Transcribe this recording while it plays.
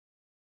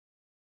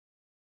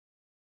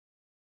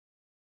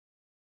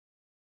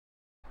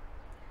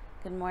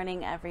Good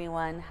morning,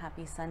 everyone.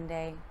 Happy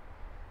Sunday.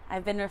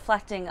 I've been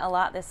reflecting a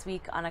lot this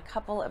week on a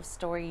couple of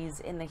stories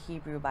in the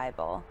Hebrew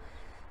Bible.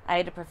 I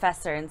had a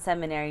professor in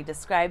seminary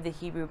describe the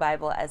Hebrew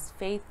Bible as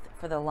faith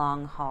for the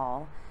long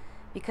haul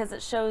because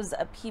it shows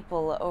a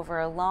people over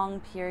a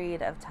long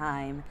period of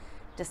time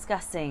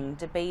discussing,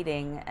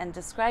 debating, and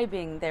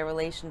describing their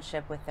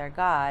relationship with their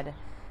God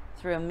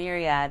through a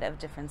myriad of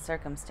different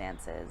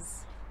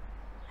circumstances.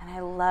 And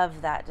I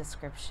love that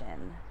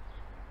description,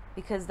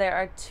 because there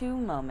are two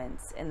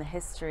moments in the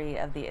history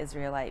of the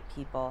Israelite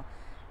people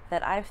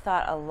that I've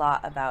thought a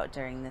lot about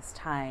during this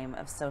time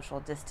of social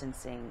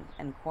distancing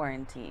and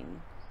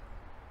quarantine.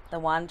 The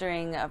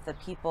wandering of the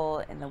people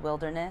in the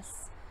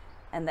wilderness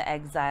and the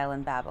exile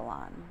in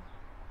Babylon.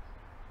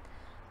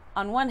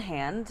 On one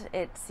hand,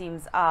 it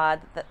seems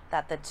odd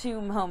that the two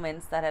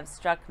moments that have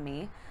struck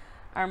me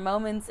are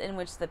moments in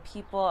which the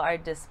people are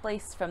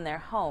displaced from their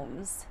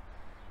homes,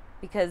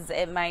 because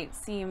it might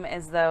seem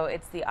as though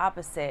it's the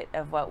opposite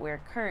of what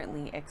we're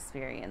currently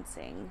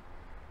experiencing,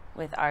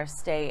 with our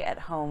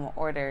stay-at-home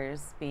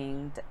orders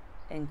being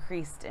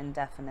increased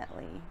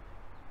indefinitely.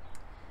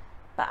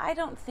 But I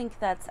don't think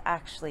that's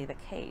actually the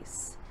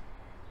case,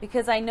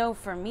 because I know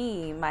for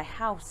me, my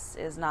house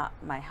is not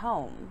my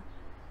home.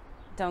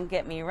 Don't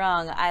get me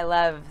wrong, I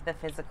love the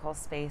physical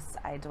space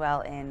I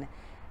dwell in,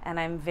 and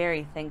I'm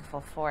very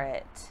thankful for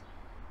it.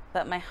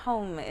 But my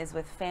home is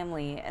with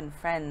family and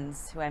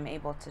friends who I'm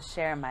able to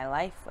share my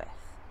life with.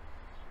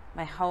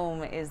 My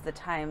home is the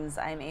times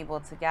I'm able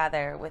to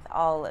gather with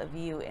all of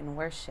you in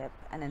worship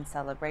and in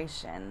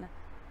celebration.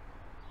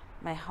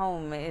 My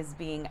home is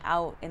being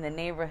out in the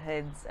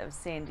neighborhoods of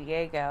San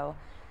Diego,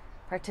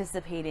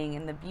 participating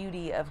in the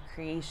beauty of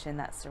creation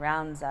that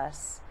surrounds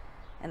us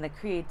and the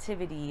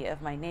creativity of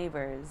my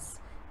neighbors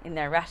in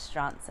their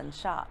restaurants and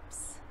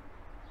shops.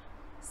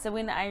 So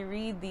when I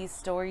read these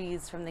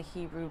stories from the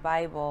Hebrew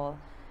Bible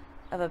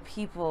of a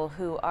people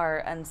who are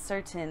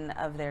uncertain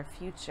of their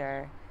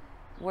future,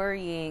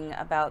 worrying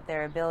about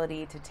their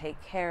ability to take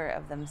care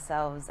of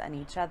themselves and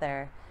each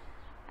other,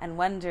 and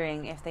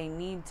wondering if they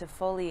need to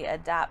fully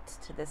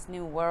adapt to this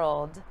new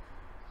world,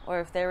 or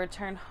if their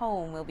return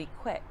home will be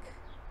quick,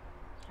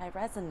 I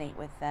resonate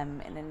with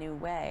them in a new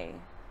way.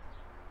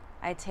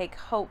 I take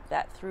hope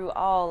that through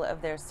all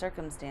of their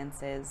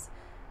circumstances,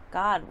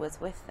 God was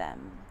with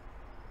them.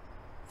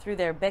 Through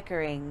their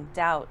bickering,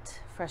 doubt,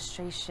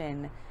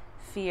 frustration,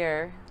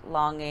 fear,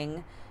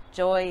 longing,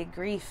 joy,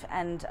 grief,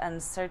 and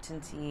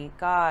uncertainty,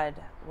 God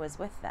was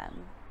with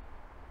them.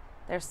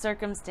 Their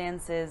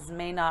circumstances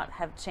may not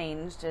have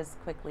changed as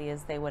quickly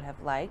as they would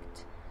have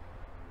liked,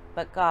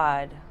 but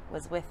God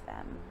was with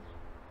them.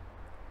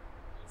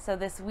 So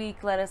this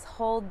week, let us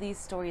hold these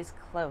stories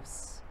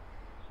close,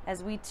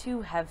 as we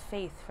too have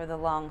faith for the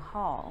long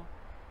haul,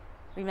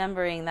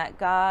 remembering that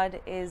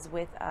God is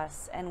with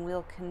us and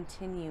will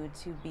continue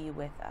to be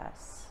with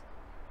us.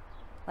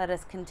 Let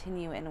us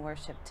continue in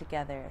worship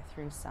together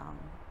through song.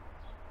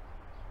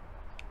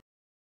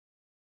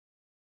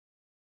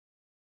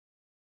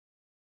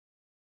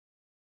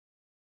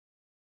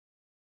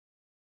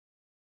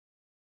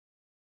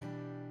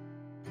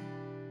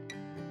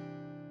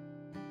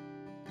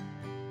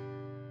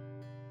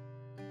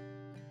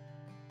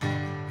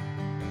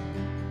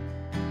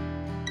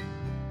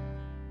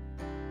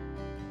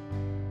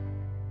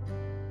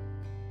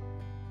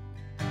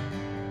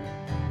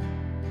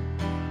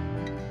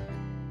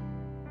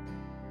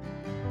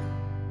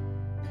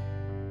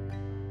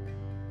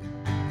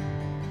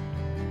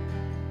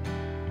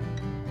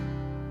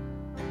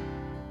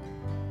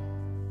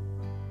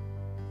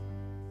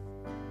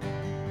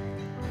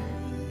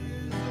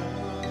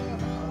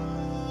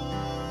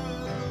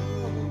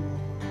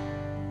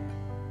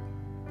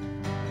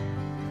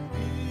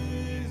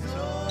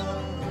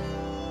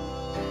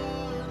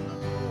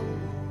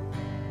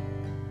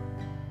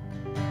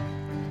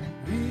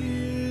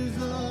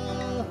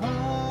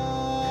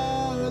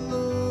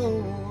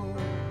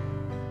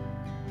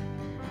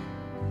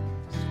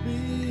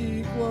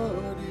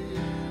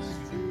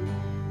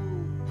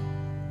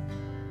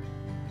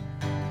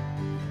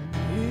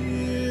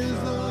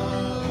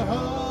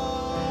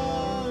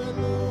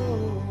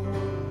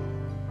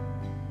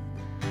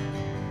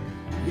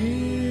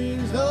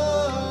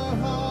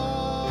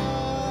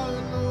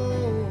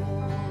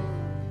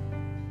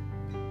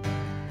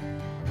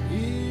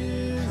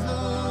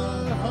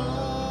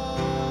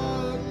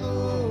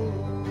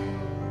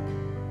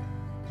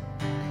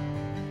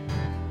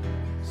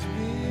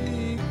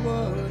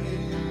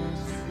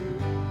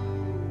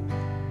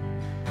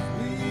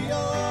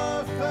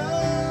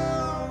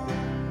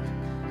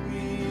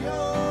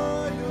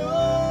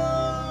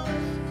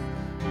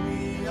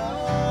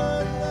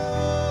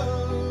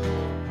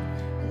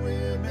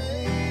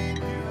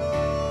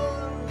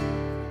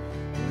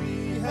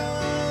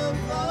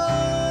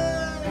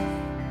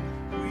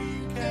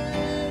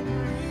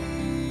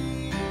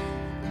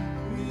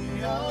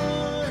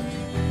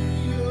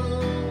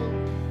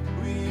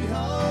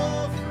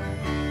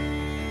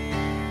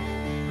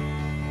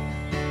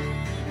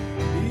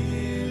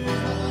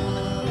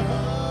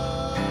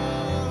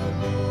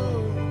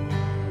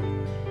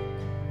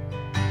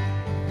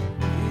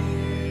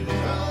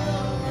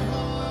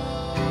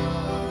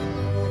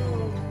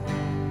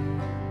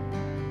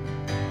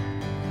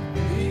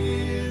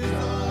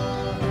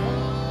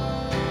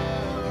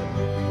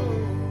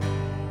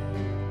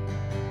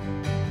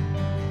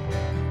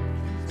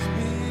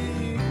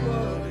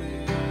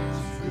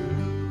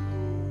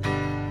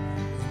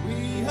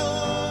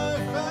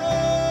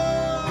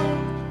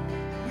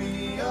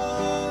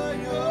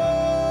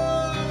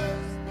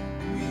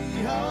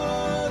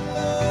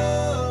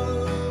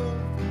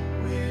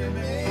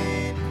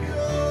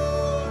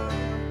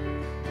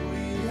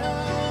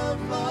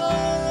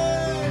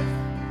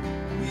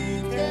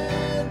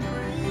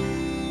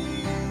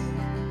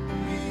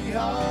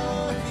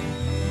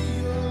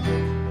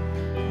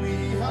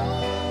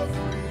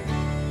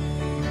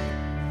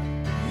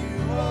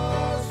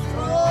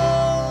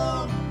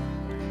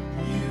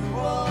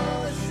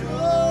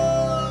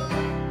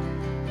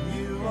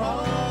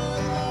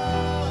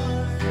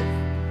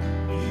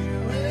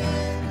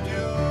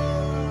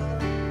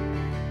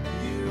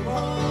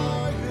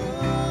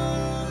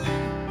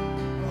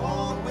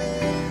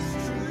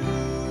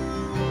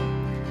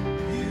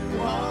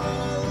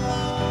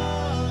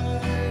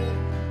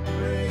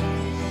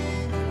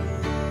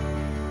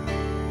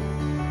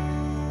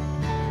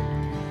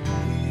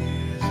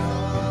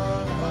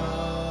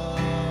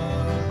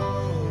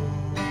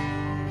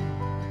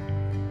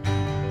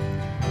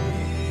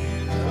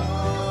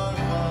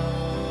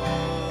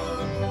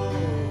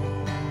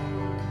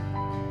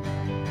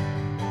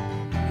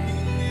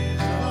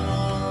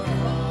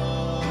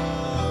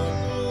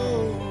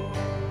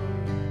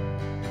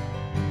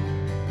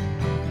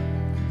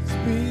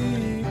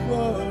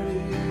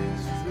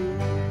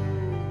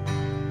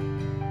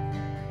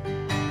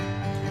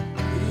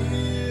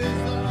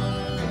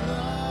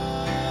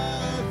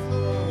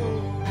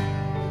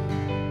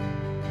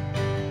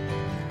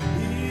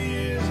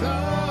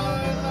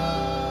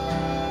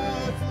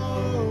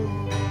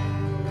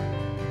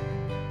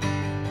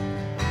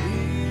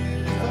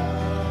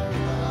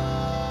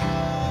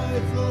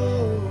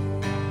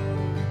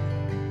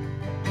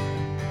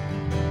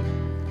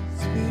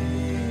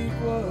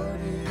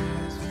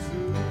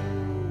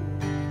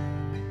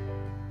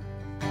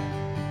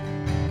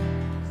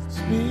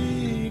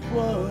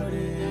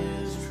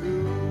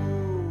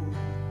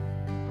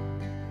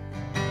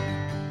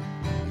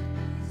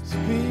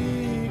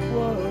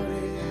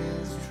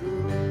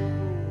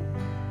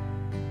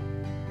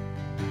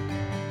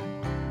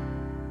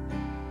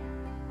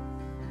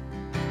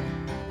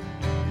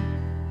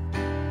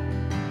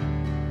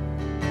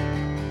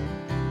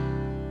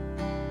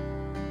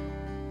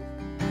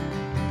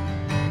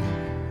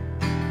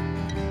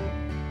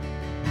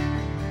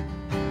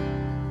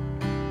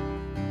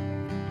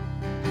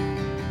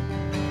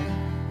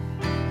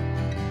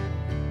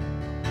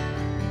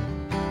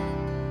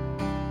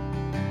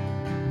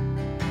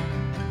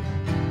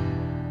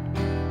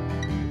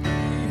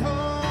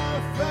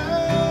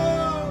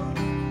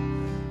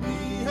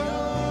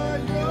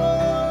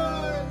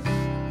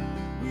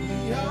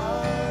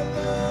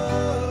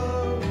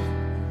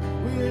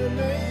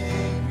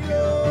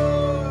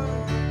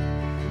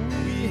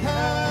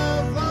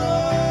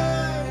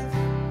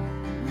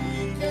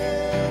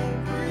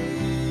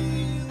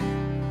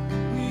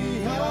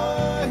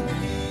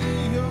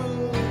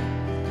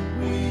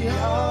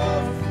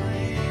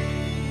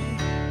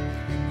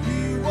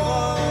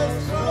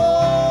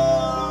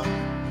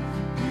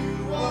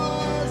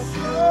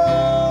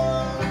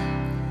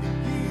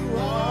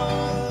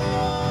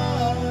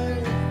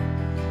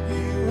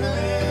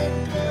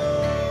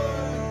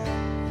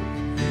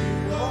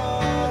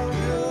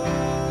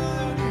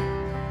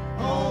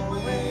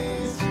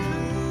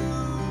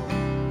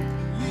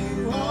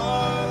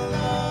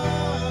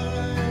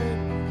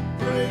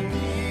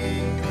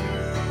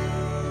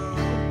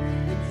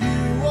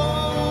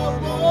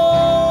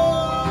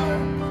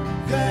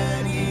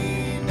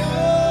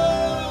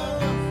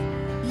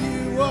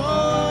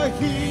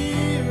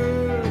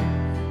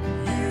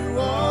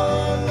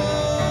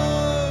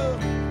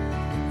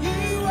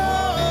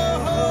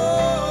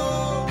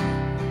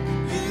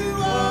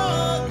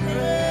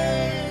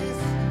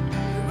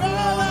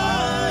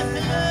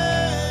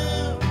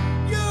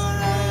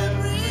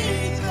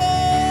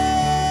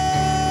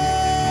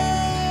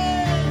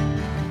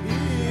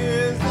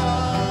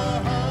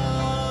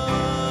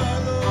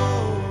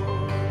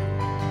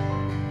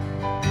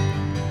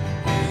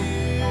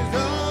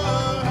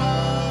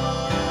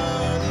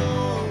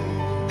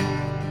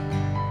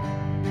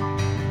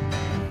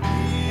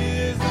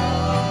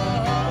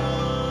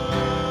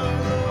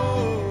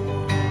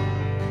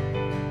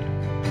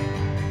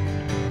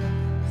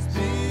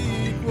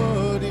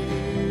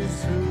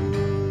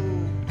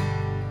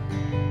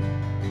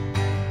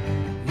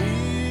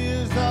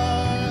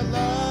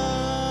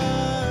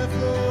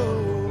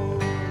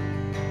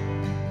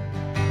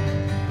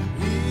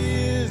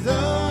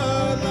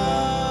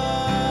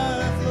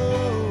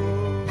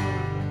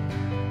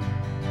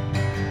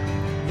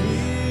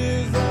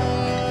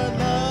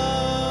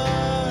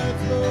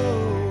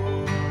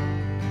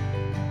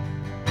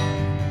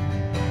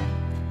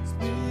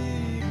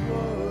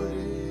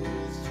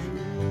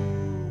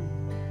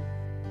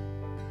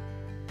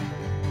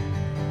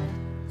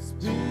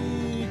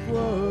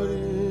 what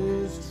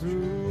is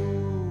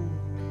true.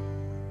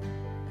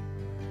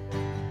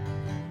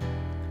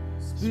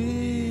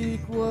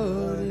 Speak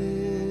what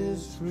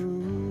is true.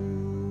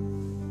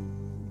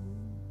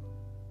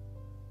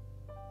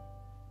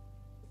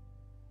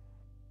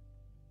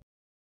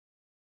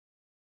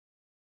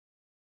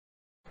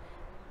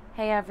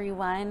 Hey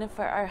everyone,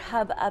 for our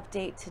hub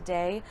update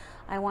today,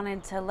 I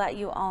wanted to let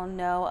you all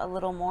know a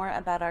little more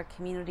about our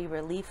community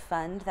relief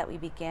fund that we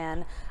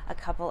began a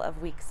couple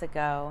of weeks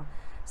ago.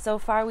 So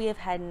far we have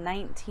had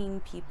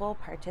 19 people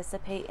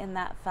participate in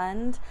that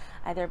fund,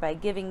 either by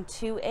giving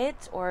to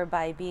it or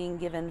by being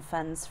given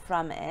funds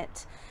from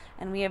it.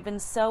 And we have been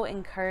so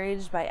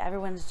encouraged by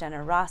everyone's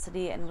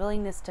generosity and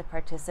willingness to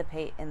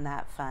participate in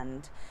that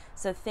fund.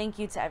 So thank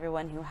you to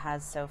everyone who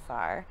has so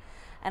far.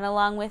 And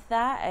along with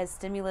that, as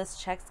stimulus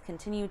checks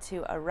continue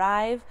to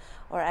arrive,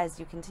 or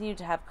as you continue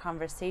to have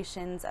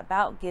conversations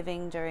about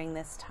giving during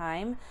this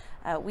time,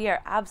 we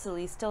are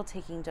absolutely still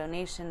taking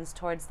donations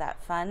towards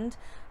that fund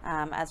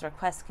as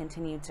requests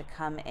continue to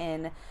come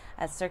in,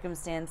 as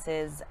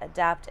circumstances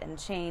adapt and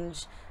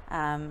change,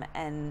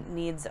 and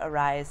needs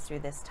arise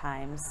through this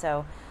time.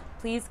 So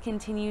please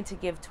continue to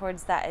give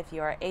towards that if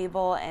you are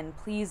able, and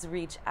please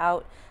reach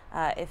out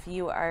if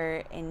you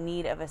are in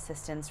need of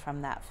assistance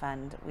from that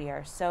fund. We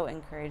are so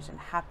encouraged and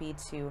happy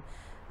to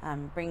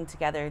bring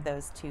together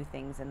those two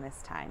things in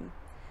this time.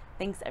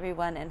 Thanks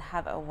everyone, and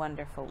have a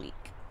wonderful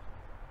week.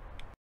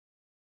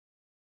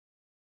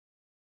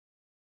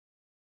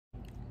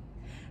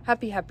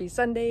 Happy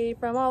Sunday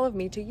from all of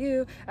me to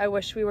you. I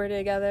wish we were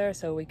together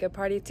so we could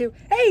party too.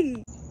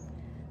 Hey!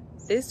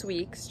 This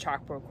week's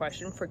chalkboard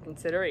question for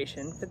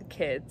consideration for the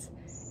kids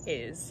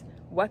is,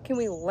 what can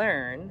we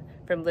learn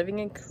from living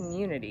in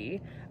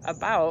community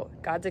about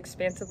God's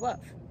expansive love?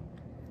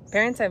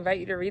 Parents, I invite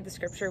you to read the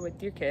scripture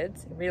with your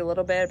kids, read a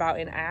little bit about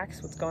in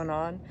Acts, what's going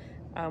on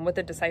with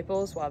the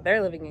disciples while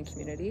they're living in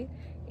community,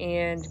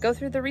 and go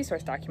through the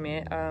resource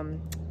document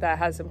that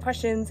has some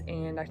questions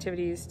and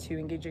activities to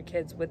engage your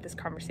kids with this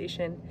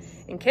conversation.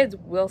 And kids,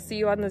 we'll see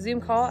you on the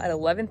Zoom call at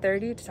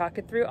 11:30 to talk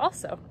it through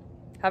also.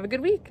 Have a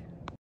good week.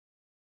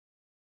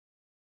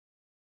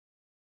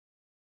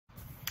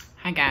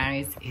 Hi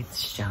guys, it's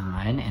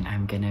Sean, and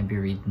I'm gonna be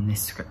reading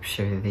this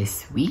scripture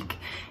this week.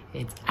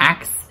 It's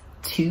Acts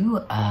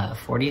 2,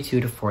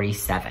 42 to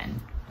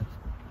 47.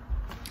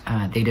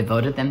 They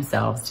devoted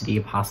themselves to the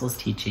apostles'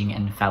 teaching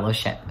and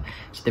fellowship,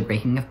 to the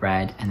breaking of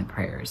bread and the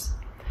prayers.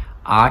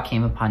 Awe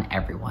came upon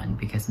everyone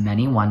because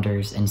many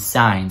wonders and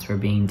signs were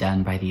being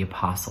done by the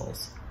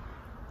apostles.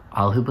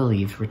 All who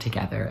believed were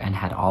together and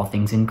had all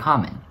things in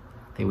common.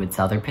 They would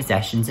sell their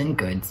possessions and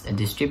goods and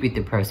distribute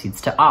the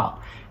proceeds to all,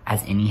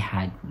 as any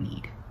had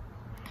need.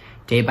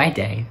 Day by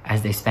day,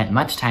 as they spent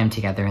much time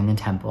together in the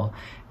temple,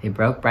 they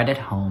broke bread at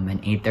home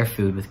and ate their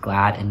food with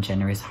glad and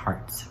generous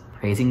hearts,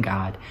 praising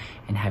God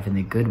and having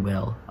the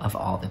goodwill of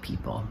all the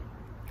people.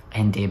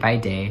 And day by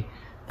day,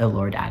 the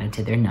Lord added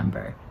to their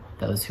number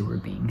those who were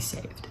being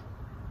saved.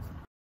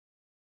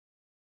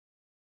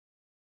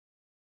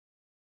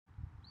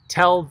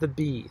 Tell the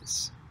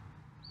Bees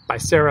by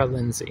Sarah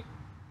Lindsay.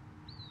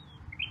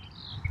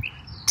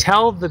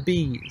 Tell the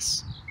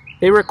bees,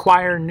 they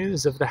require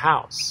news of the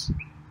house.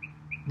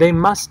 They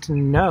must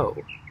know,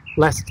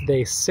 lest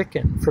they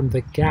sicken from the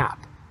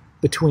gap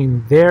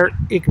between their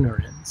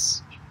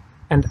ignorance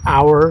and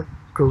our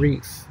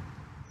grief.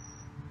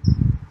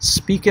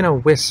 Speak in a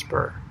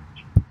whisper,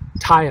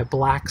 tie a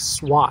black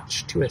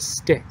swatch to a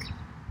stick,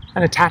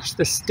 and attach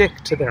the stick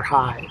to their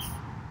hive.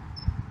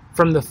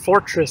 From the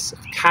fortress of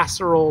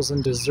casseroles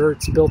and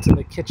desserts built in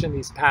the kitchen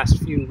these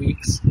past few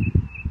weeks,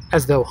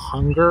 as though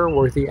hunger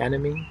were the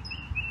enemy,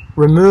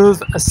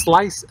 remove a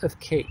slice of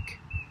cake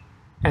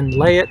and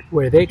lay it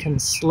where they can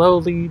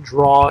slowly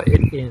draw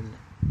it in,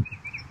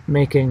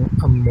 making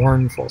a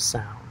mournful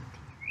sound.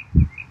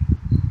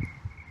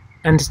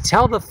 And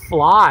tell the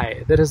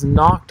fly that has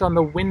knocked on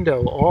the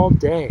window all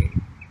day.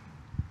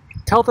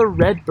 Tell the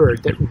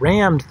redbird that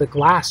rammed the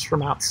glass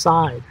from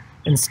outside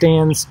and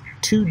stands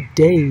too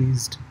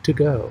dazed to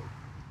go.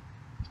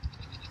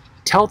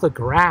 Tell the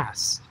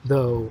grass,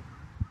 though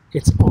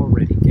it's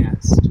already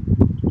guessed,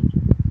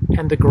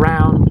 and the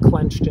ground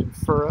clenched in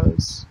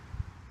furrows.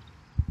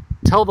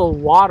 Tell the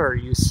water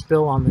you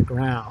spill on the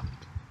ground,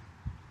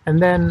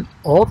 and then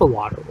all the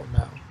water will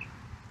know.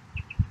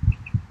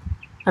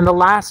 And the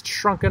last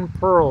shrunken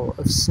pearl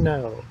of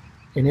snow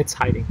in its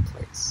hiding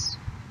place.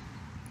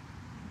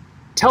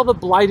 Tell the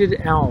blighted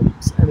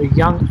elms and the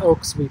young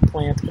oaks we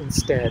plant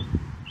instead,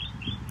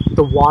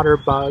 the water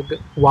bug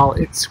while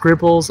it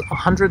scribbles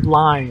 100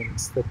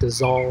 lines that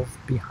dissolve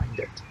behind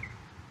it.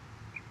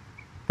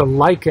 The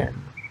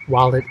lichen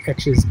while it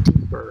etches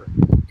deeper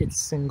its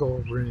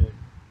single rune.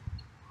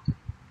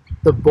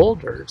 The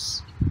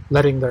boulders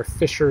letting their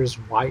fissures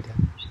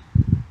widen.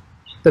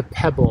 The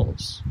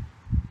pebbles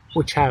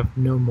which have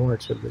no more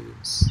to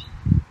lose.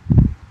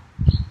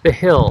 The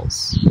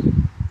hills,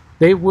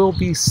 they will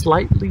be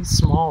slightly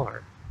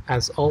smaller,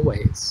 as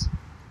always,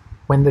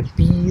 when the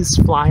bees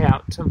fly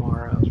out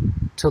tomorrow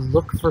to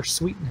look for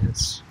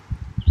sweetness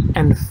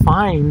and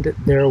find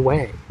their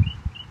way,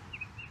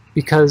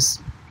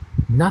 because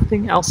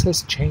nothing else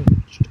has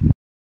changed.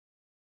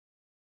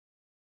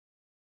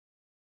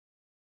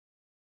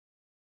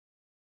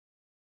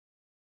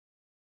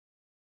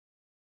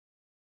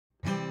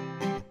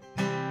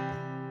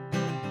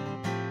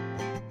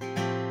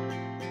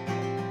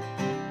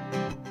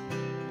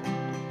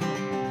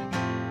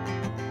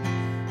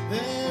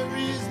 There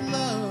is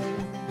love.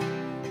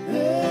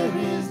 There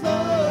is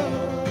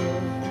love.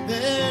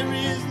 There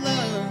is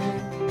love.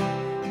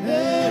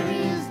 There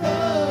is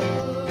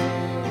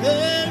love.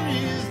 There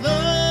is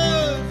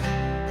love.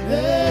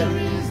 There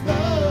is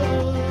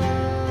love.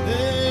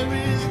 There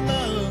is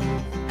love.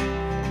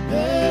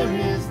 There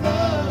is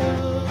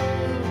love.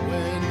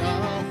 When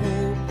our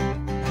hope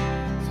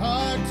is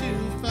hard to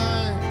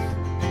find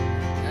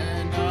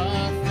and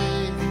our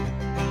faith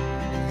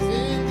is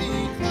in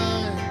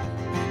decline,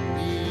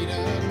 need a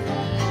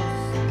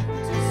cause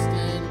to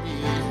stand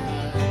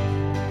behind.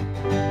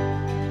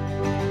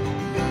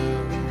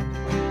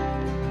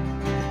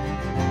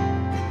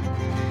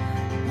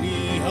 We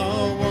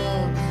all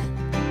want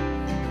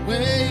the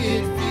way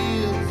it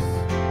feels.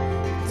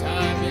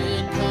 Time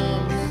it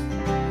comes,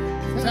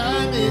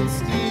 time it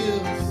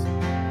steals.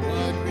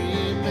 What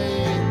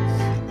remains,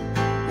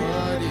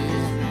 what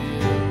is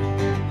real?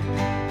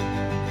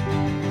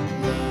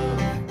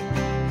 Love.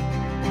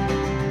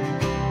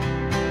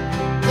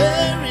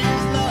 There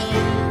is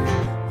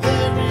love,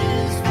 there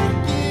is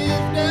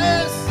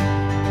forgiveness,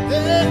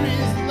 there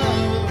is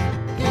love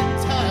in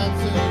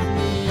times of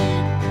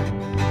need.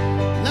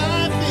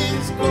 Life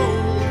is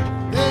gold,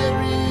 there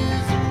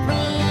is a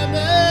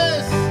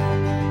promise,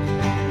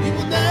 you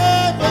will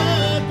never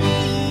be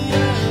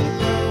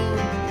alone.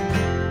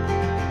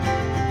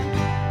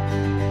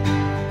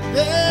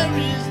 There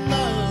is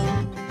love,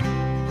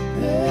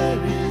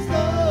 there is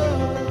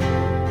love,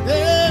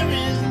 there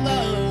is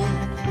love.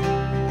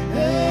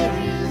 There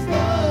is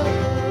love,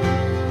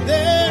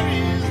 there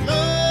is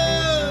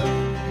love,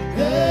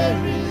 there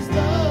is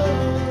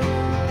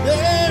love,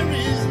 there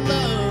is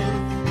love,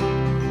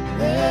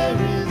 there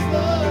is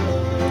love.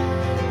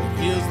 It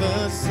heals the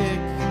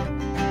sick,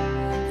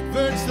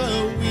 converts the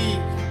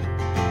weak,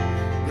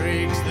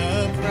 breaks the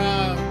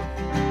proud,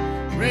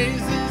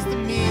 raises the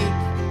meek.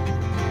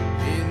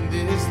 In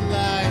this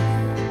life,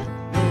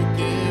 no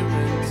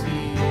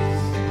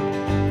guarantees.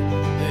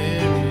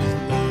 There is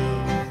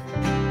love.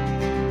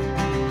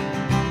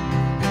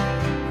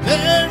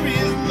 There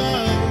is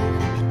love,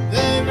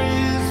 there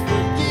is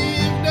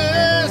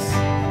forgiveness,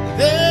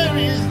 there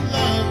is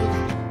love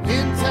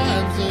in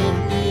times of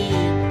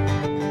need.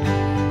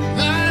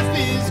 Life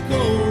is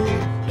gold,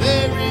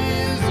 there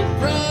is a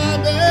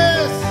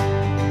promise,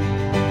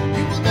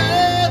 you will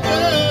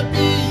never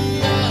be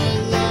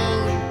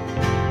alone.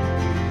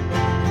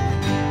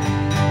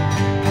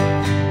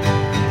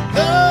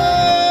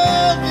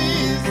 Love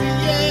is the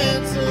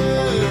answer.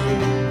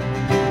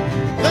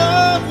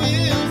 Love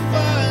will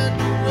find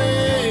a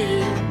way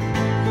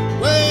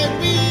when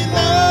we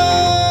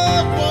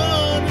love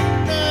one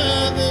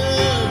another.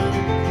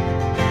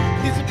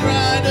 It's a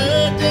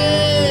brighter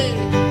day.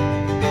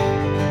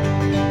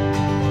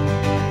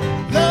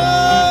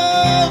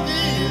 Love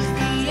is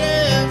the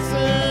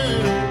answer.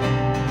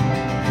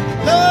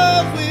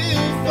 Love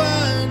will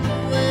find a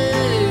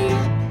way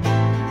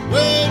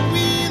when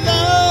we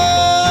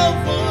love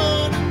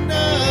one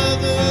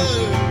another.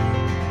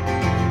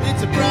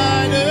 It's a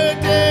brighter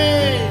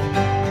day.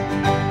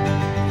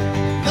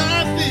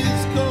 Life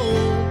is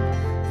gold.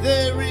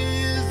 There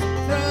is a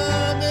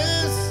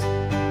promise.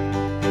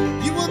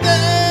 You will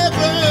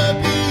never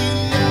be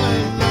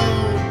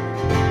alone.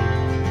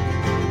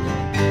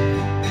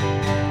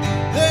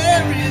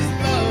 There is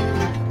love.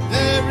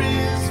 There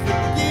is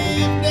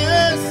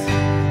forgiveness.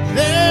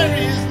 There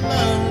is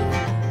love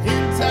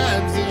in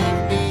times of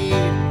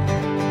need.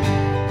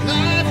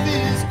 Life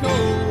is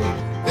gold.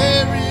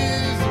 There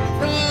is a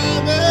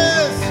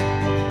promise.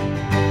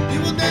 You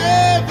will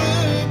never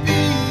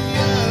be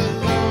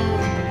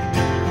alone.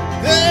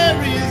 There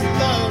is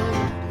love.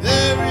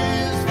 There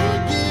is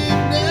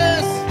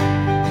forgiveness.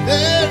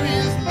 There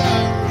is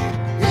love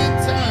in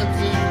times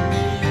of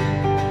need.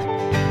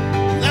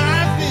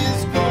 Life is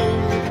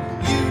gold.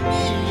 You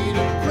need a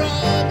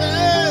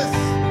promise.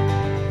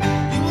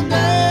 You will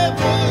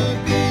never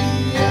be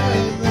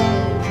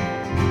alone.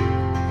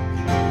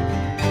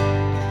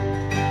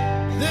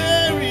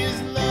 There is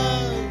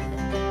love.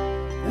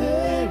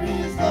 There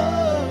is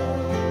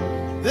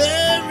love.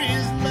 There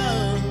is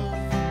love.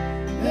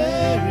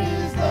 There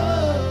is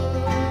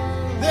love.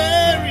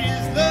 There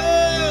is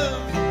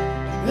love.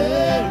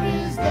 There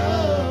is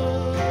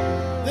love.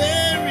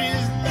 There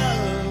is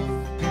love.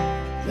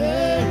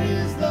 There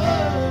is love.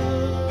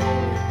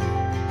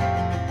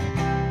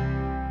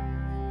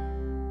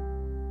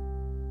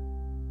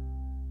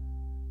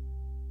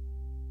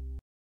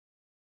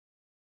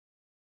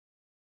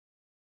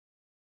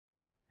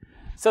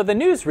 So the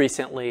news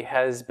recently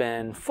has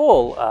been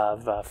full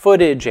of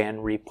footage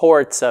and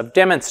reports of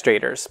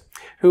demonstrators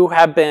who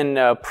have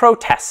been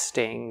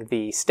protesting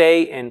the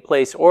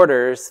stay-in-place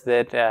orders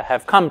that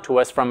have come to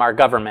us from our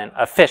government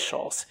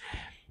officials.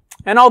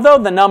 And although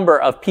the number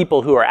of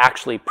people who are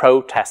actually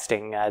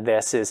protesting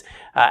this is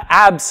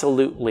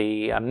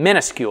absolutely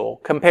minuscule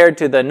compared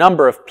to the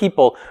number of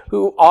people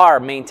who are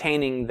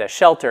maintaining the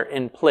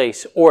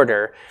shelter-in-place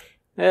order,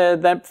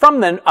 that from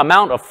the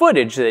amount of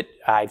footage that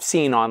I've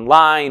seen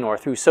online or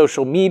through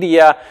social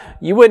media,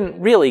 you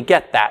wouldn't really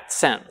get that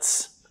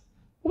sense.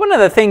 One of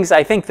the things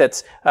I think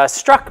that's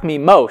struck me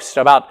most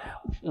about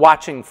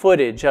watching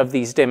footage of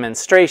these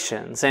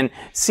demonstrations and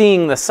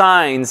seeing the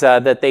signs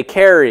that they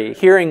carry,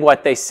 hearing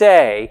what they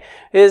say,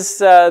 is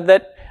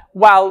that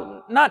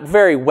while not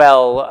very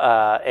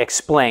well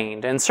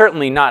explained and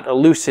certainly not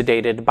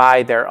elucidated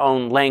by their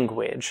own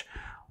language,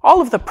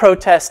 all of the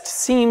protests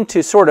seem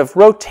to sort of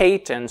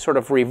rotate and sort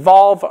of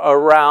revolve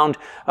around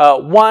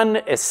one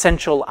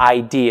essential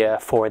idea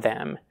for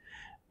them.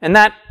 And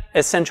that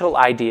essential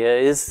idea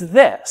is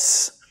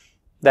this,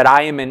 that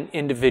I am an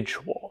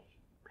individual,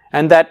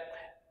 and that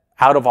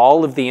out of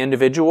all of the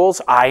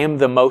individuals, I am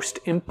the most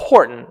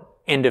important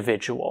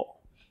individual.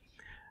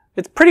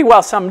 It's pretty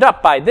well summed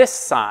up by this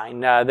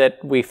sign that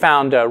we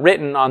found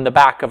written on the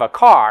back of a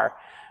car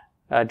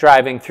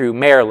driving through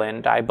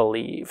Maryland, I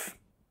believe.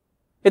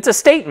 It's a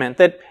statement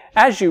that,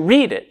 as you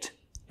read it,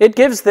 it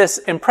gives this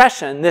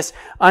impression, this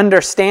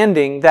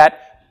understanding that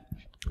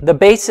the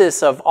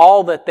basis of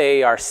all that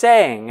they are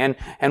saying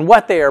and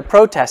what they are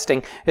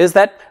protesting is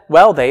that,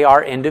 well, they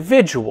are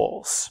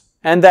individuals.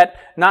 And that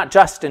not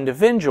just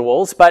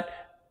individuals, but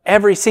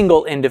every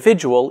single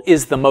individual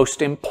is the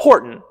most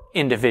important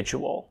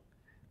individual.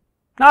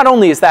 Not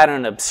only is that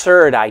an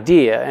absurd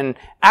idea and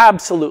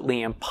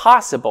absolutely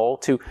impossible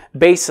to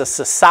base a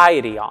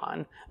society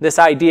on, this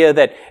idea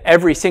that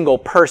every single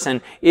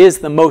person is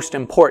the most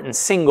important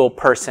single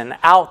person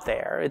out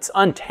there, it's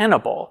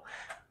untenable.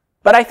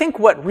 But I think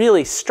what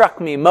really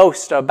struck me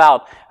most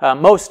about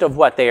most of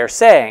what they are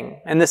saying,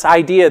 and this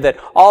idea that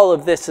all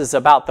of this is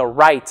about the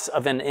rights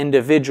of an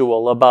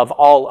individual above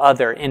all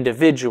other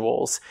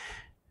individuals,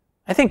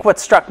 I think what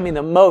struck me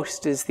the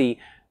most is the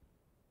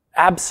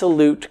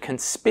absolute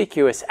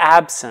conspicuous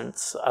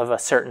absence of a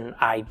certain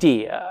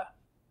idea.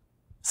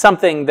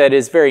 Something that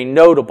is very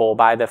notable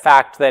by the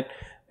fact that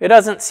it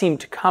doesn't seem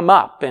to come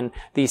up in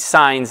these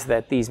signs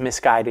that these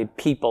misguided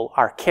people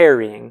are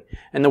carrying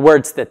and the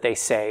words that they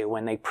say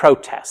when they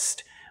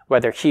protest,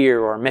 whether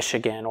here or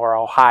Michigan or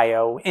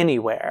Ohio,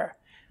 anywhere.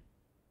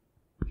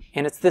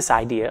 And it's this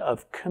idea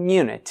of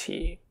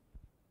community.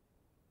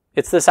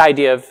 It's this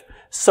idea of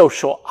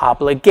social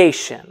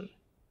obligation.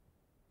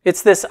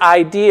 It's this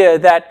idea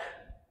that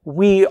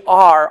we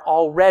are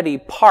already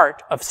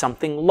part of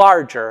something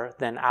larger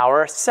than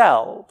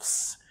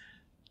ourselves.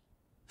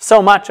 So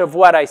much of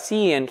what I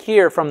see and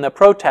hear from the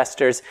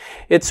protesters,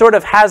 it sort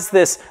of has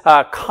this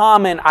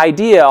common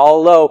idea,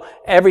 although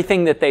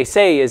everything that they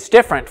say is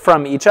different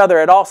from each other.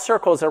 It all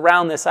circles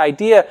around this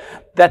idea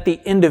that the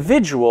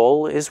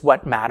individual is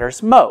what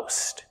matters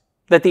most,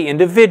 that the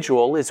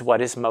individual is what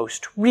is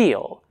most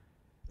real,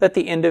 that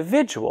the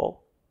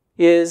individual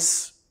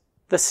is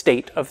the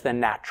state of the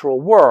natural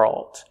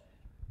world.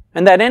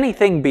 And that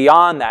anything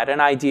beyond that, an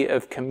idea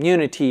of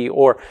community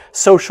or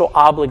social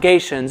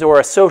obligations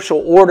or a social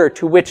order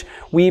to which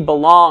we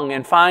belong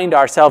and find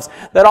ourselves,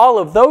 that all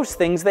of those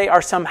things, they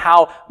are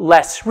somehow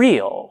less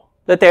real,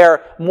 that they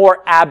are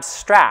more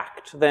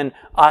abstract than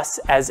us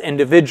as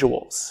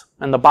individuals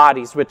and the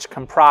bodies which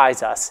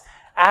comprise us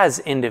as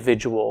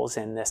individuals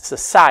in this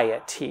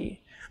society.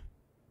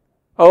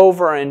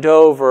 Over and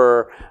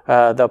over,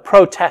 the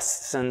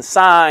protests and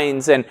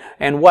signs and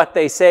what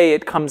they say,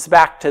 it comes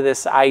back to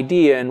this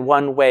idea in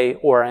one way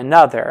or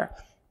another.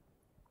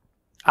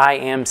 I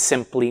am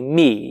simply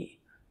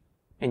me,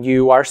 and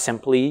you are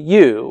simply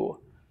you.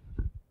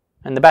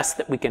 And the best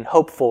that we can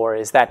hope for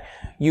is that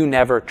you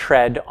never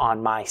tread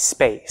on my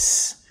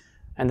space,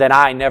 and that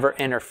I never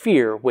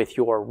interfere with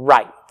your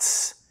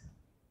rights.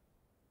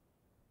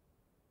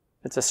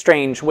 It's a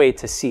strange way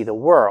to see the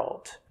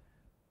world.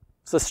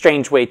 It's a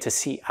strange way to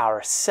see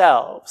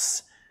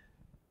ourselves,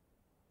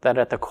 that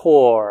at the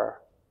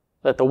core,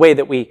 that the way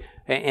that we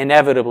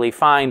inevitably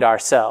find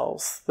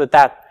ourselves,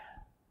 that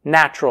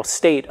natural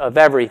state of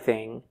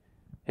everything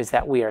is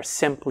that we are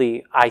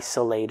simply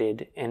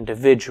isolated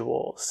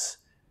individuals.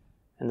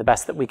 And the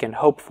best that we can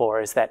hope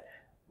for is that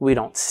we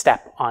don't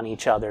step on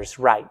each other's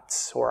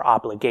rights or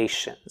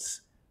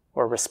obligations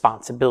or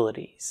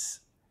responsibilities.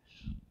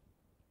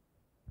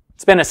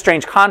 It's been a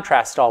strange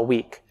contrast all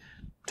week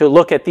to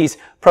look at these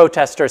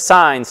protester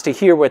signs, to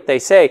hear what they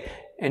say,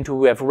 and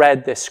to have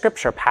read this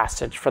scripture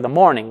passage for the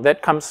morning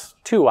that comes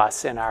to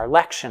us in our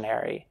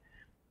lectionary.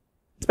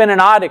 It's been an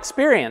odd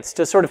experience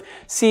to sort of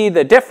see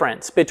the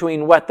difference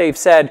between what they've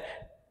said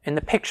and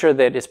the picture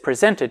that is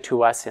presented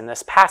to us in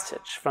this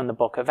passage from the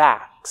book of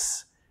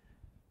Acts.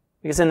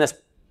 Because in this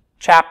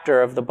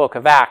chapter of the book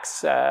of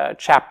Acts,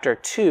 chapter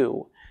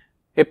 2,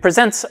 it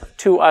presents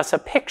to us a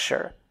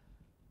picture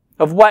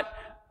of what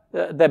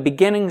the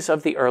beginnings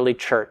of the early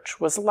church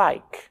was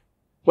like.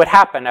 What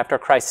happened after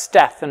Christ's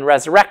death and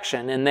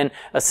resurrection and then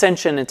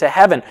ascension into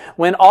heaven,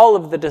 when all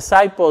of the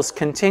disciples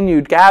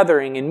continued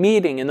gathering and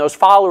meeting, and those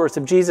followers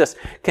of Jesus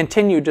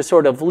continued to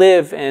sort of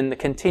live in the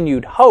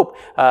continued hope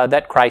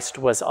that Christ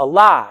was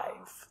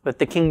alive, that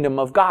the kingdom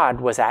of God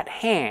was at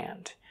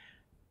hand.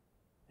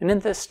 And in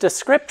this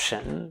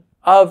description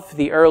of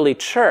the early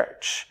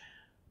church,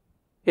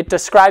 it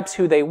describes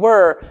who they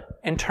were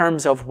in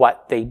terms of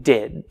what they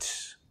did.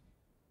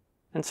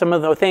 And some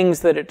of the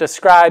things that it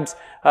describes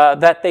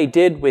that they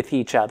did with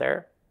each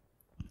other.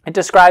 It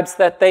describes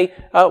that they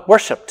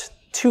worshiped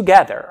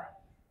together.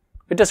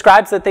 It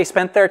describes that they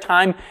spent their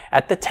time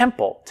at the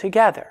temple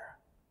together.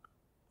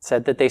 It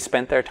said that they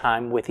spent their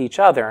time with each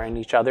other in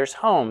each other's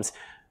homes,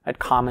 at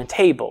common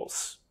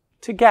tables,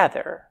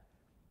 together.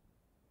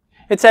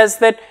 It says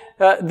that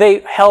they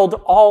held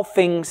all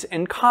things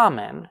in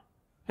common.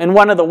 And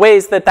one of the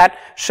ways that that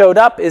showed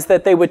up is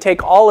that they would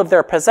take all of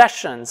their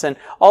possessions and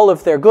all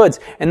of their goods,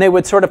 and they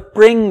would sort of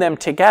bring them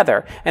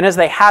together. And as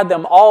they had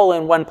them all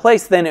in one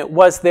place, then it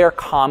was their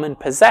common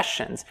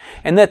possessions,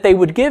 and that they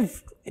would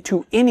give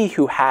to any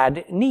who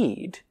had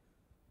need.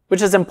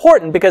 Which is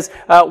important because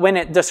when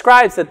it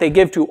describes that they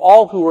give to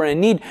all who are in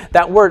need,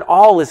 that word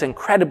all is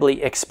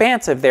incredibly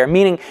expansive there,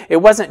 meaning it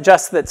wasn't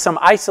just that some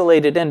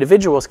isolated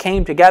individuals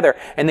came together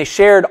and they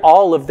shared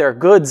all of their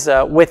goods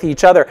with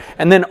each other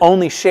and then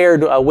only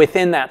shared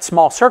within that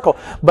small circle,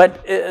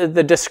 but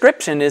the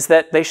description is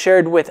that they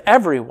shared with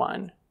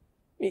everyone,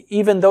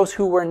 even those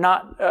who were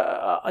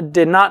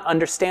did not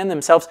understand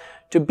themselves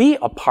to be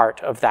a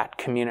part of that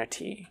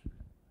community.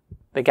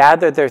 They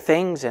gathered their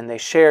things and they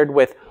shared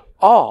with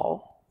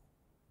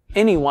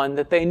anyone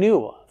that they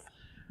knew of,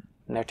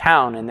 in their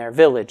town, in their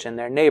village, in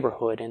their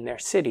neighborhood, in their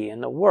city,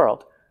 in the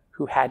world,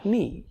 who had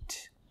need.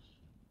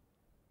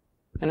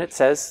 And it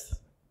says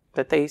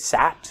that they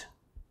sat,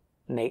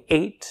 and they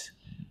ate,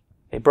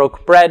 they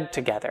broke bread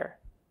together,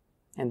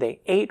 and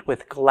they ate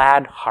with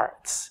glad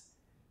hearts.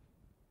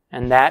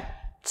 And that,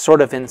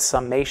 sort of in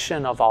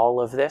summation of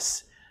all of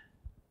this,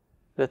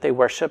 that they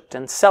worshiped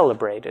and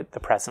celebrated the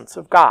presence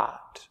of God.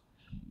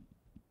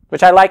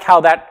 Which I like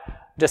how that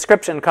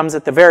description comes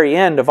at the very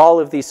end of all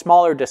of these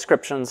smaller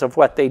descriptions of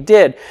what they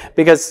did,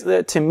 because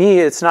to me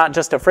it's not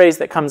just a phrase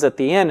that comes at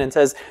the end and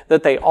says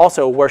that they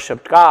also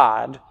worshiped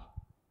God,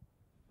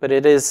 but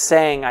it is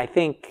saying, I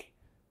think,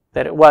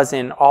 that it was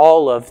in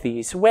all of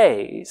these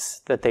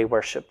ways that they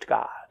worshiped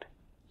God.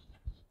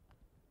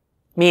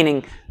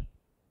 Meaning,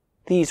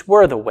 these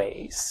were the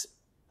ways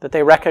that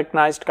they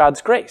recognized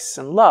God's grace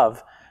and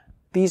love.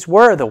 These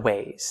were the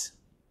ways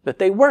that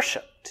they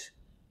worshiped.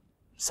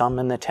 Some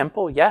in the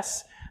temple,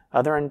 yes,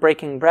 other in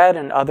breaking bread,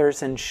 and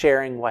others in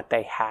sharing what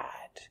they had.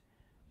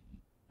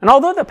 And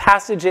although the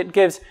passage, it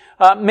gives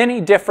many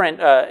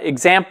different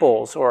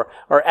examples or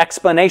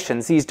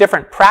explanations, these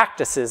different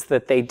practices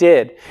that they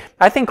did,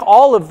 I think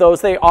all of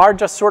those, they are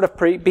just sort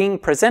of being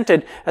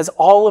presented as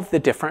all of the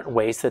different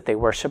ways that they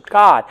worshiped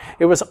God.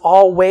 It was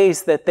all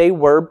ways that they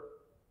were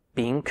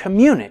being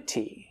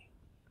community.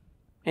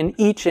 In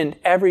each and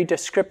every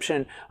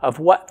description of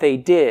what they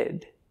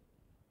did,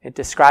 it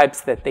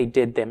describes that they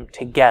did them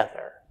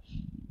together.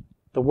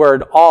 The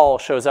word all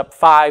shows up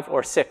 5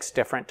 or 6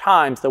 different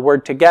times. The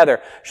word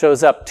together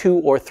shows up 2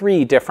 or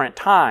 3 different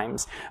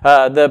times.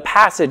 The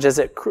passage, as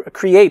it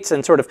creates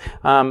and sort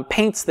of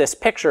paints this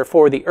picture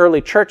for the early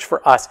church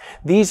for us,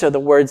 these are the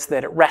words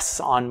that it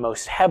rests on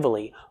most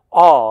heavily.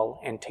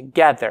 All and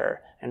together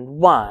and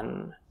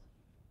one.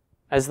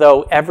 As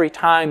though every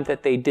time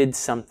that they did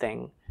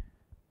something,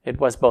 it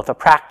was both a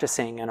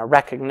practicing and a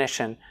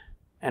recognition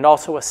and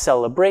also a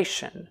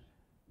celebration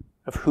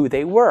of who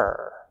they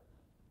were.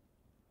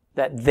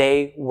 That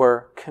they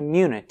were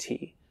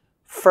community,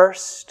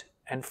 first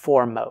and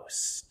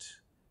foremost.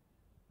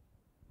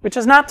 Which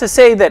is not to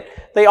say that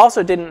they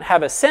also didn't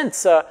have a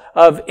sense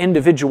of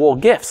individual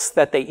gifts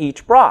that they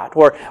each brought,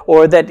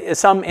 or that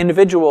some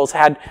individuals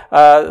had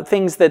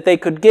things that they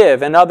could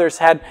give, and others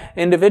had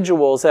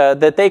individuals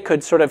that they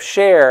could sort of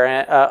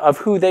share of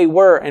who they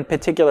were in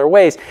particular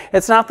ways.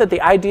 It's not that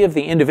the idea of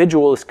the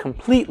individual is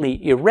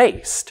completely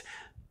erased,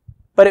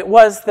 but it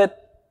was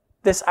that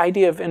this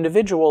idea of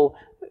individual,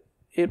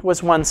 it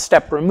was one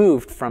step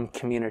removed from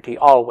community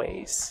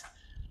always.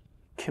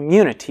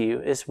 Community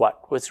is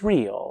what was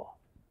real.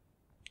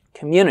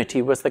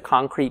 Community was the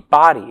concrete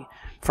body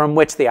from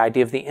which the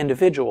idea of the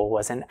individual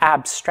was an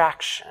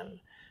abstraction.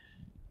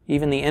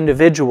 Even the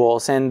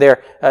individuals and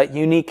their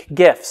unique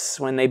gifts,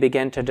 when they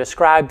begin to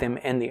describe them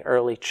in the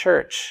early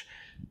church,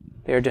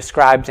 they're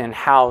described in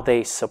how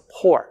they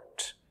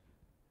support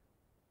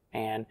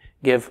and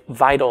give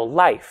vital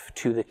life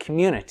to the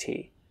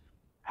community.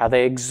 How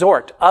they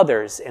exhort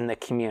others in the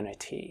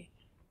community.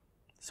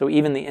 So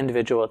even the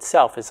individual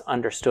itself is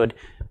understood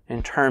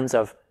in terms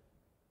of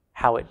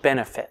how it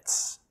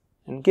benefits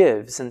and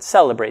gives and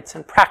celebrates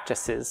and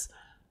practices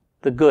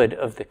the good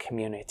of the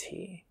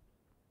community.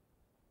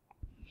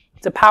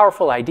 It's a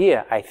powerful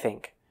idea, I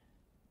think.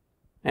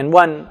 And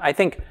one, I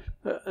think,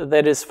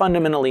 that is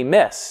fundamentally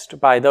missed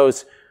by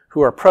those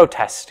who are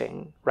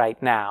protesting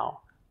right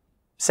now,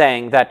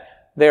 saying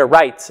that their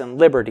rights and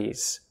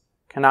liberties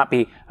cannot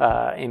be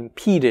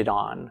impeded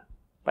on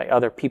by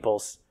other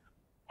people's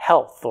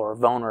health or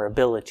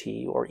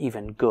vulnerability or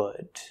even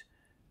good.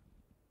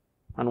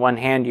 On one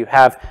hand, you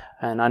have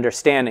an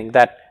understanding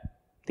that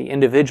the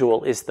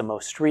individual is the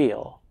most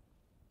real,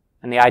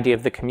 and the idea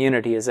of the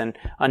community is an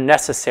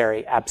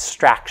unnecessary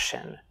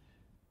abstraction.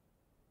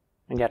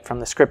 And yet from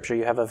the scripture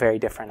you have a very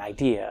different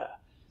idea,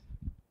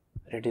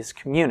 that it is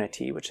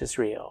community which is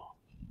real.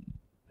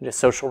 It is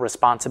social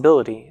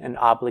responsibility and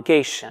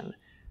obligation,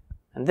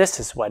 and this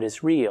is what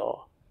is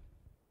real.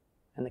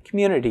 And the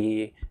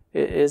community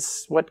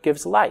is what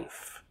gives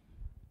life.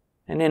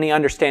 And any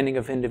understanding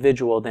of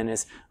individual then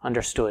is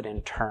understood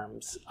in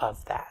terms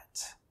of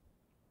that.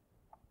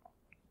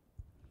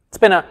 It's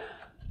been a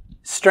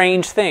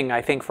strange thing,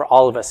 I think, for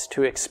all of us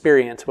to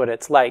experience what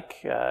it's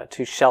like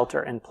to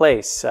shelter in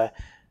place,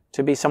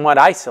 to be somewhat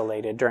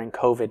isolated during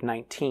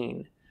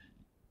COVID-19.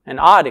 An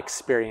odd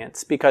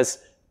experience because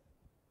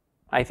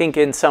I think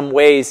in some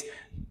ways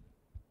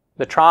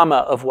the trauma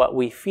of what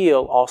we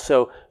feel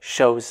also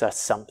shows us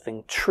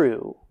something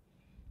true,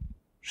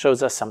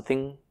 shows us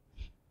something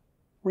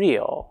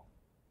real.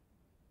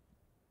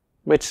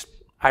 Which,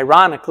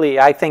 ironically,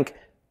 I think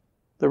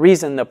the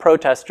reason the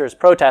protesters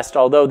protest,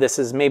 although this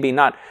is maybe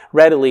not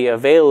readily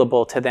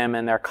available to them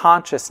in their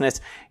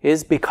consciousness,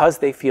 is because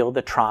they feel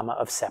the trauma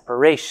of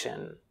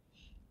separation.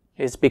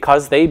 Is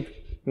because they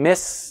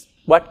miss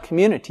what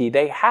community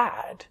they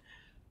had.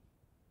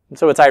 And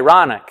so it's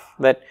ironic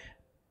that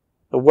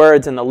the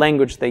words and the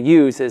language they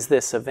use is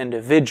this of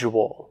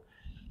individual,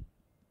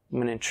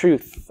 when in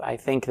truth, I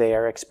think they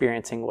are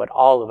experiencing what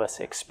all of us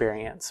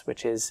experience,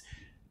 which is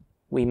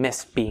we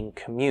miss being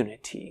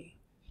community.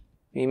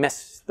 We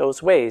miss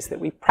those ways that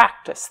we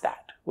practice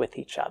that with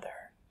each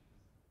other.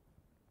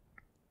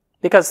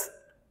 Because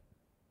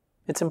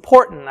it's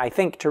important, I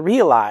think, to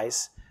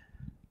realize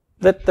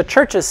that the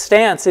church's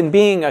stance in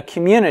being a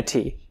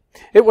community,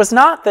 it was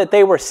not that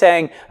they were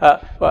saying,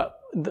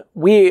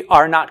 we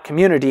are not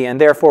community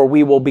and therefore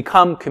we will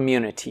become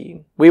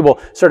community. We will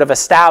sort of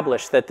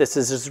establish that this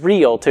is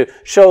real to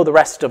show the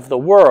rest of the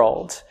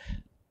world.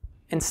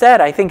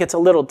 Instead, I think it's a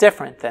little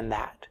different than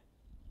that.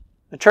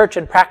 The church,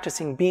 in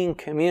practicing being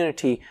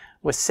community,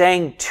 was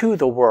saying to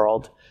the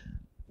world,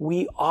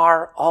 we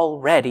are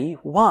already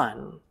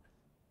one.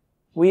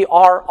 We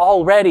are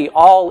already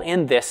all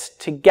in this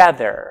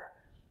together.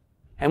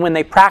 And when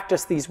they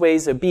practiced these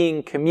ways of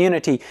being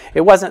community,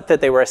 it wasn't that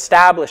they were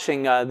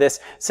establishing this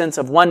sense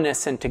of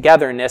oneness and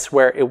togetherness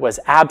where it was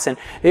absent.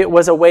 It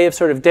was a way of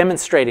sort of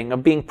demonstrating,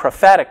 of being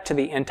prophetic to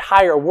the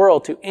entire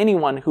world, to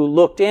anyone who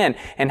looked in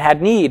and had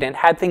need and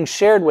had things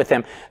shared with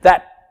them,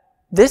 that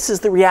this is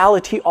the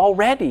reality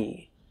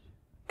already.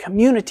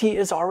 Community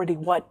is already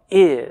what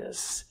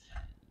is.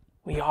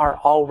 We are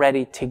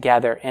already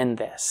together in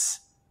this.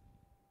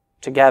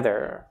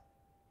 Together,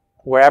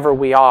 wherever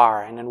we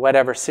are and in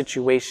whatever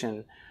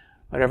situation,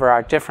 whatever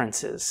our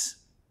differences,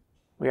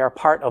 we are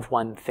part of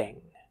one thing.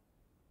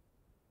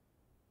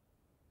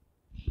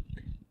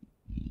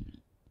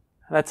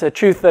 That's a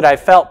truth that I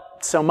felt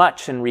so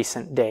much in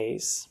recent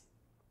days.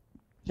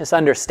 This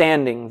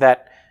understanding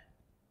that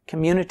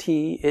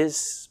community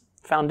is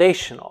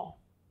foundational,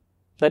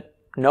 that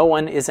no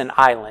one is an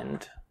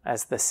island,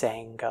 as the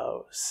saying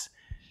goes.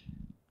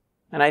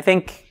 And I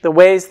think the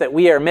ways that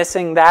we are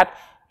missing that,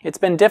 it's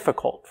been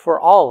difficult for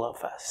all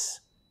of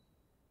us,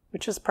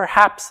 which is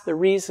perhaps the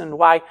reason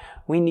why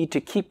we need to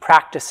keep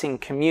practicing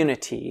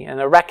community and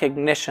the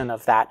recognition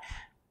of that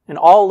in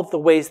all of the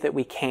ways that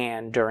we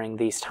can during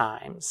these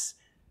times,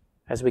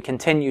 as we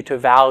continue to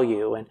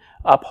value and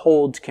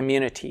uphold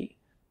community,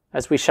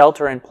 as we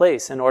shelter in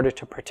place in order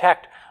to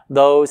protect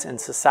those in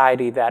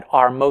society that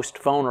are most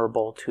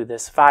vulnerable to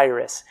this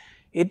virus.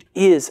 It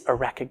is a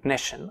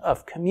recognition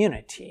of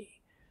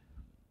community.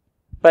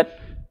 But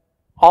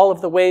all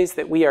of the ways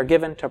that we are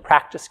given to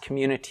practice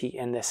community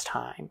in this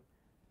time,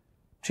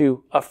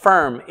 to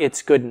affirm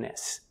its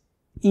goodness,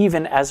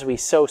 even as we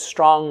so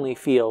strongly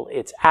feel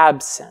its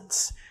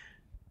absence,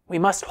 we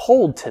must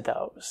hold to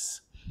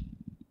those.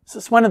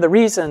 This is one of the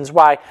reasons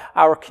why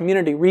our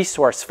community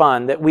resource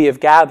fund that we have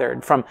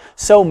gathered from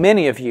so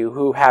many of you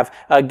who have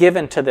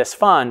given to this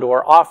fund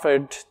or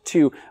offered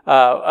to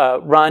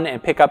run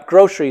and pick up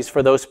groceries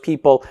for those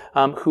people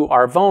who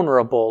are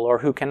vulnerable or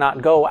who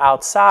cannot go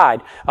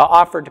outside,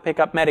 offered to pick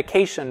up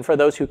medication for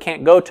those who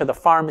can't go to the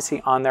pharmacy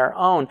on their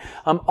own.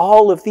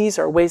 All of these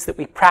are ways that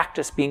we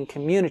practice being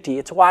community.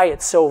 It's why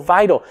it's so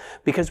vital,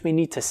 because we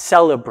need to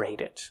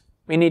celebrate it.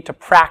 We need to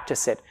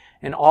practice it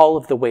in all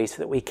of the ways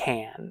that we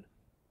can.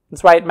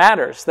 That's why it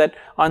matters that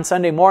on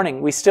Sunday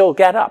morning we still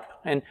get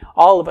up, and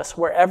all of us,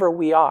 wherever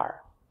we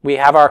are, we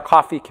have our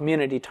coffee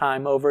community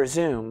time over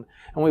Zoom,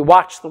 and we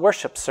watch the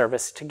worship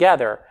service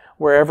together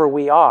wherever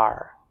we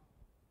are.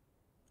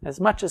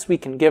 As much as we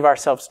can give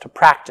ourselves to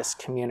practice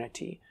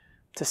community,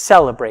 to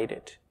celebrate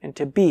it, and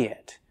to be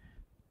it,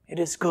 it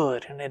is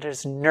good and it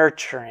is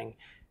nurturing,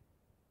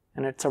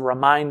 and it's a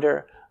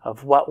reminder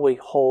of what we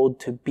hold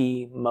to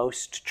be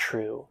most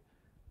true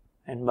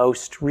and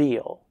most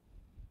real,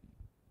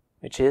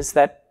 which is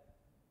that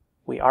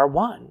we are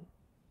one.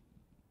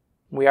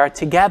 We are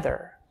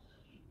together.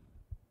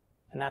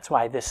 And that's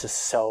why this is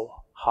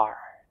so hard.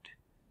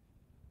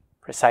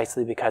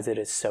 Precisely because it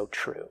is so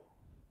true.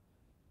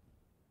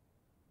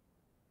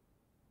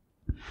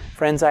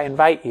 Friends, I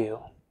invite you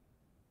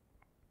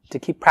to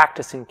keep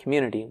practicing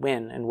community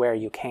when and where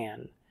you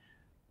can,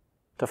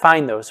 to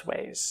find those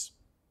ways,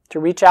 to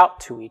reach out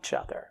to each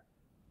other.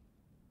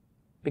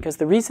 Because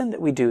the reason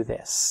that we do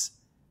this,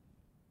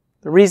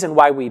 the reason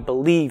why we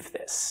believe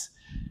this,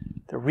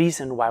 the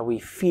reason why we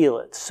feel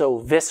it so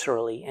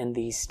viscerally in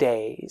these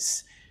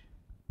days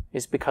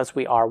is because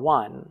we are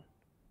one.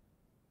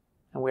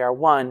 And we are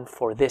one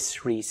for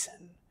this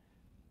reason.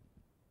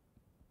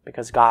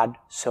 Because God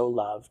so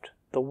loved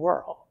the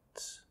world.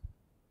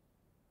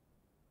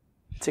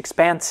 It's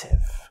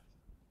expansive.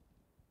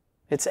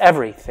 It's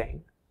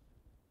everything.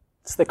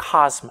 It's the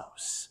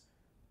cosmos.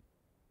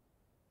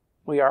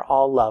 We are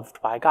all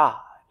loved by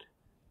God.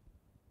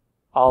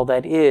 All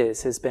that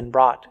is has been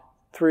brought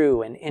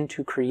through and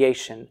into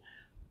creation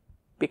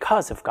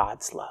because of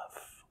God's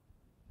love.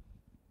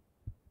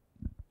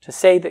 To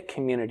say that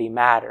community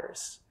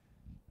matters,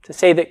 to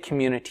say that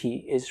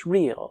community is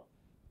real,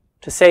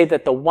 to say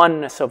that the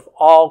oneness of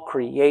all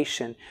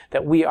creation,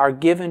 that we are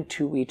given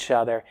to each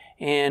other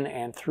in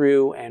and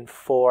through and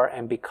for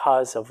and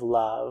because of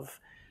love.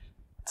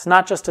 It's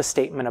not just a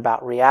statement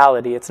about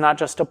reality. It's not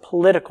just a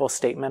political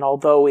statement,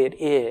 although it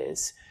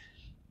is.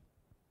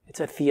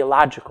 It's a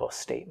theological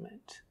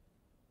statement.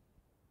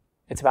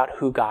 It's about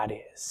who God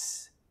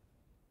is.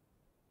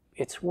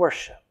 It's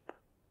worship.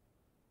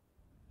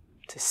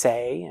 To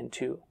say and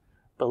to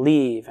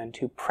believe and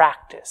to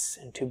practice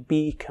and to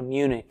be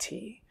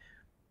community.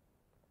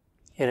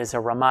 It is a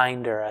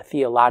reminder, a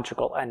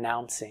theological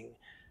announcing.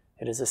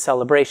 It is a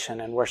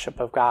celebration and worship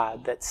of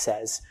God that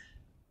says,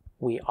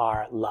 we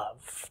are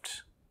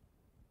loved.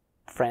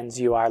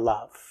 Friends, you are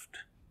loved.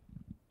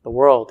 The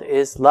world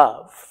is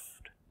loved.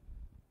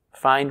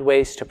 Find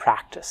ways to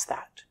practice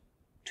that,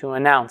 to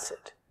announce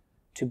it,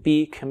 to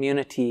be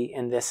community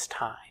in this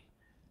time,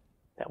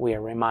 that we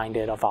are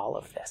reminded of all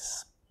of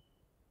this.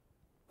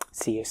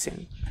 See you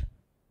soon.